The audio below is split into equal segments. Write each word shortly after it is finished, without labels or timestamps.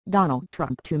Donald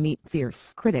Trump to meet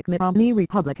fierce critic Mitt Romney.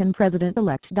 Republican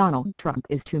President-elect Donald Trump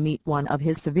is to meet one of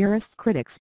his severest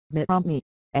critics, Mitt Romney,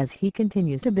 as he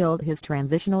continues to build his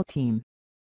transitional team.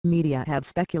 Media have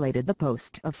speculated the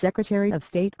post of Secretary of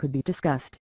State could be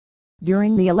discussed.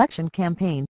 During the election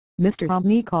campaign, Mr.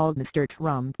 Romney called Mr.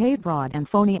 Trump a fraud and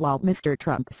phony, while Mr.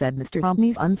 Trump said Mr.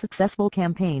 Romney's unsuccessful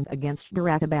campaign against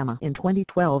Barack Obama in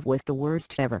 2012 was the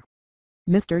worst ever.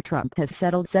 Mr. Trump has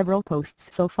settled several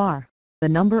posts so far, a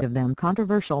number of them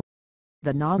controversial.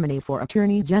 The nominee for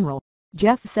Attorney General,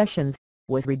 Jeff Sessions,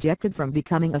 was rejected from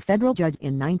becoming a federal judge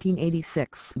in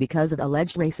 1986 because of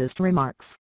alleged racist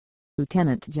remarks.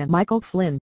 Lieutenant Gen Michael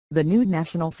Flynn, the new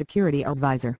National Security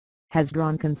Advisor, has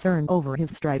drawn concern over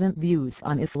his strident views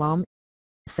on Islam.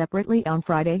 Separately on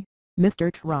Friday,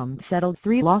 Mr. Trump settled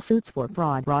 3 lawsuits for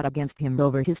fraud brought against him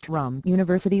over his Trump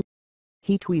University.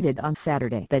 He tweeted on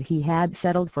Saturday that he had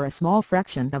settled for a small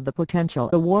fraction of the potential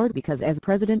award because as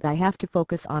president I have to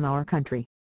focus on our country.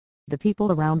 The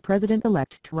people around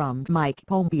President-elect Trump. Mike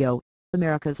Pompeo,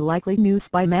 America's likely new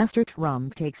spy master.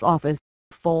 Trump takes office.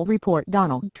 Full report.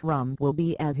 Donald Trump will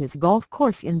be at his golf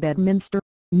course in Bedminster,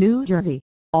 New Jersey,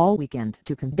 all weekend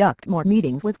to conduct more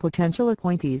meetings with potential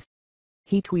appointees.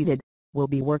 He tweeted, "We'll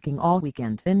be working all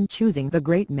weekend in choosing the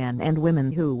great men and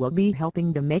women who will be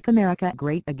helping to make America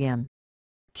great again."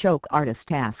 Choke artist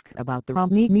asked about the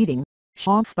Romney meeting,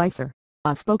 Sean Spicer,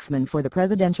 a spokesman for the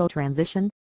presidential transition,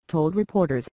 told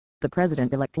reporters, "The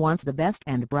president-elect wants the best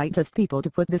and brightest people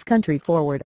to put this country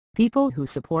forward, people who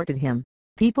supported him,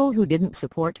 people who didn't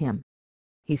support him."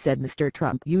 He said Mr.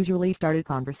 Trump usually started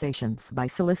conversations by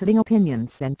soliciting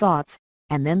opinions and thoughts,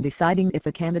 and then deciding if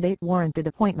a candidate warranted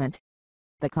appointment.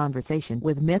 The conversation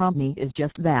with Mitt Romney is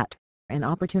just that, an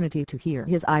opportunity to hear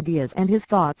his ideas and his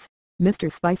thoughts,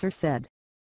 Mr. Spicer said.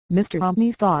 Mr.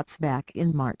 Romney's thoughts back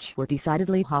in March were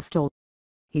decidedly hostile.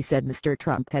 He said Mr.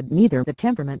 Trump had neither the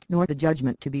temperament nor the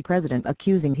judgment to be president,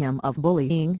 accusing him of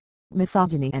bullying,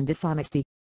 misogyny and dishonesty.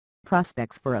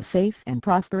 Prospects for a safe and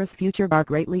prosperous future are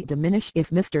greatly diminished if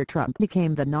Mr. Trump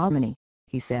became the nominee,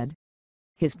 he said.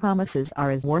 His promises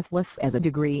are as worthless as a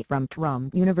degree from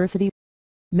Trump University.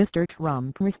 Mr.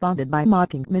 Trump responded by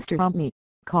mocking Mr. Romney,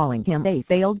 calling him a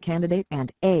failed candidate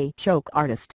and a choke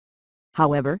artist.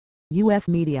 However, U.S.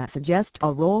 media suggest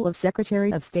a role of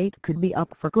Secretary of State could be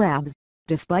up for grabs,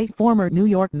 despite former New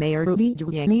York Mayor Rudy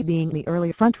Giuliani being the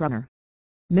early frontrunner.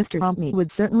 Mr. Romney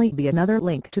would certainly be another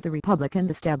link to the Republican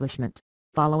establishment,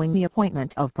 following the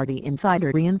appointment of party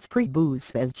insider Reince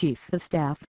Priebus as chief of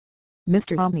staff.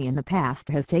 Mr. Romney in the past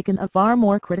has taken a far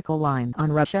more critical line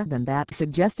on Russia than that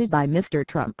suggested by Mr.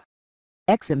 Trump.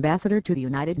 Ex-ambassador to the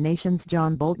United Nations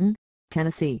John Bolton,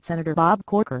 Tennessee Senator Bob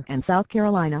Corker and South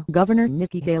Carolina Governor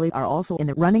Nikki Haley are also in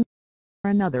the running.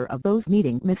 Another of those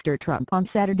meeting Mr. Trump on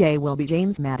Saturday will be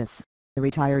James Mattis, the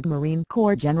retired Marine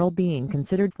Corps general being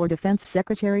considered for Defense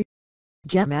Secretary.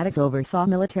 Gen Mattis oversaw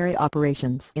military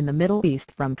operations in the Middle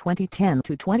East from 2010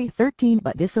 to 2013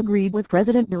 but disagreed with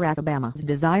President Barack Obama's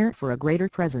desire for a greater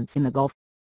presence in the Gulf.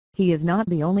 He is not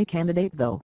the only candidate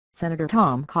though. Senator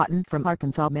Tom Cotton from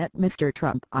Arkansas met Mr.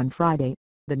 Trump on Friday,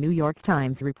 the New York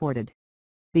Times reported.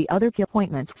 The other key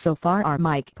appointments so far are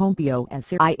Mike Pompeo as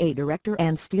CIA Director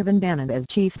and Stephen Bannon as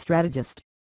Chief Strategist.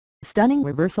 Stunning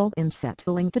reversal in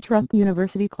settling the Trump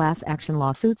University class action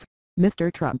lawsuits.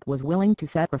 Mr. Trump was willing to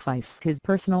sacrifice his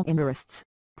personal interests,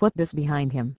 put this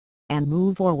behind him, and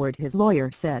move forward, his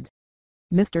lawyer said.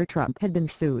 Mr. Trump had been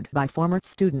sued by former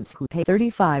students who paid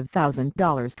 $35,000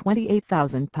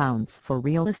 £28,000 for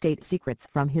real estate secrets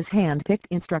from his hand-picked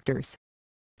instructors.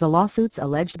 The lawsuits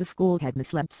alleged the school had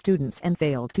misled students and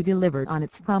failed to deliver on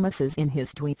its promises. In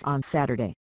his tweets on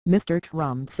Saturday, Mr.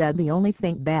 Trump said the only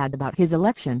thing bad about his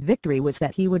election victory was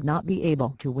that he would not be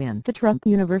able to win the Trump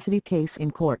University case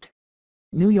in court.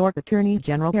 New York Attorney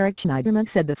General Eric Schneiderman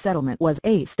said the settlement was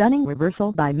a stunning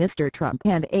reversal by Mr. Trump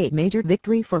and a major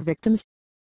victory for victims.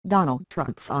 Donald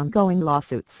Trump's ongoing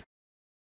lawsuits,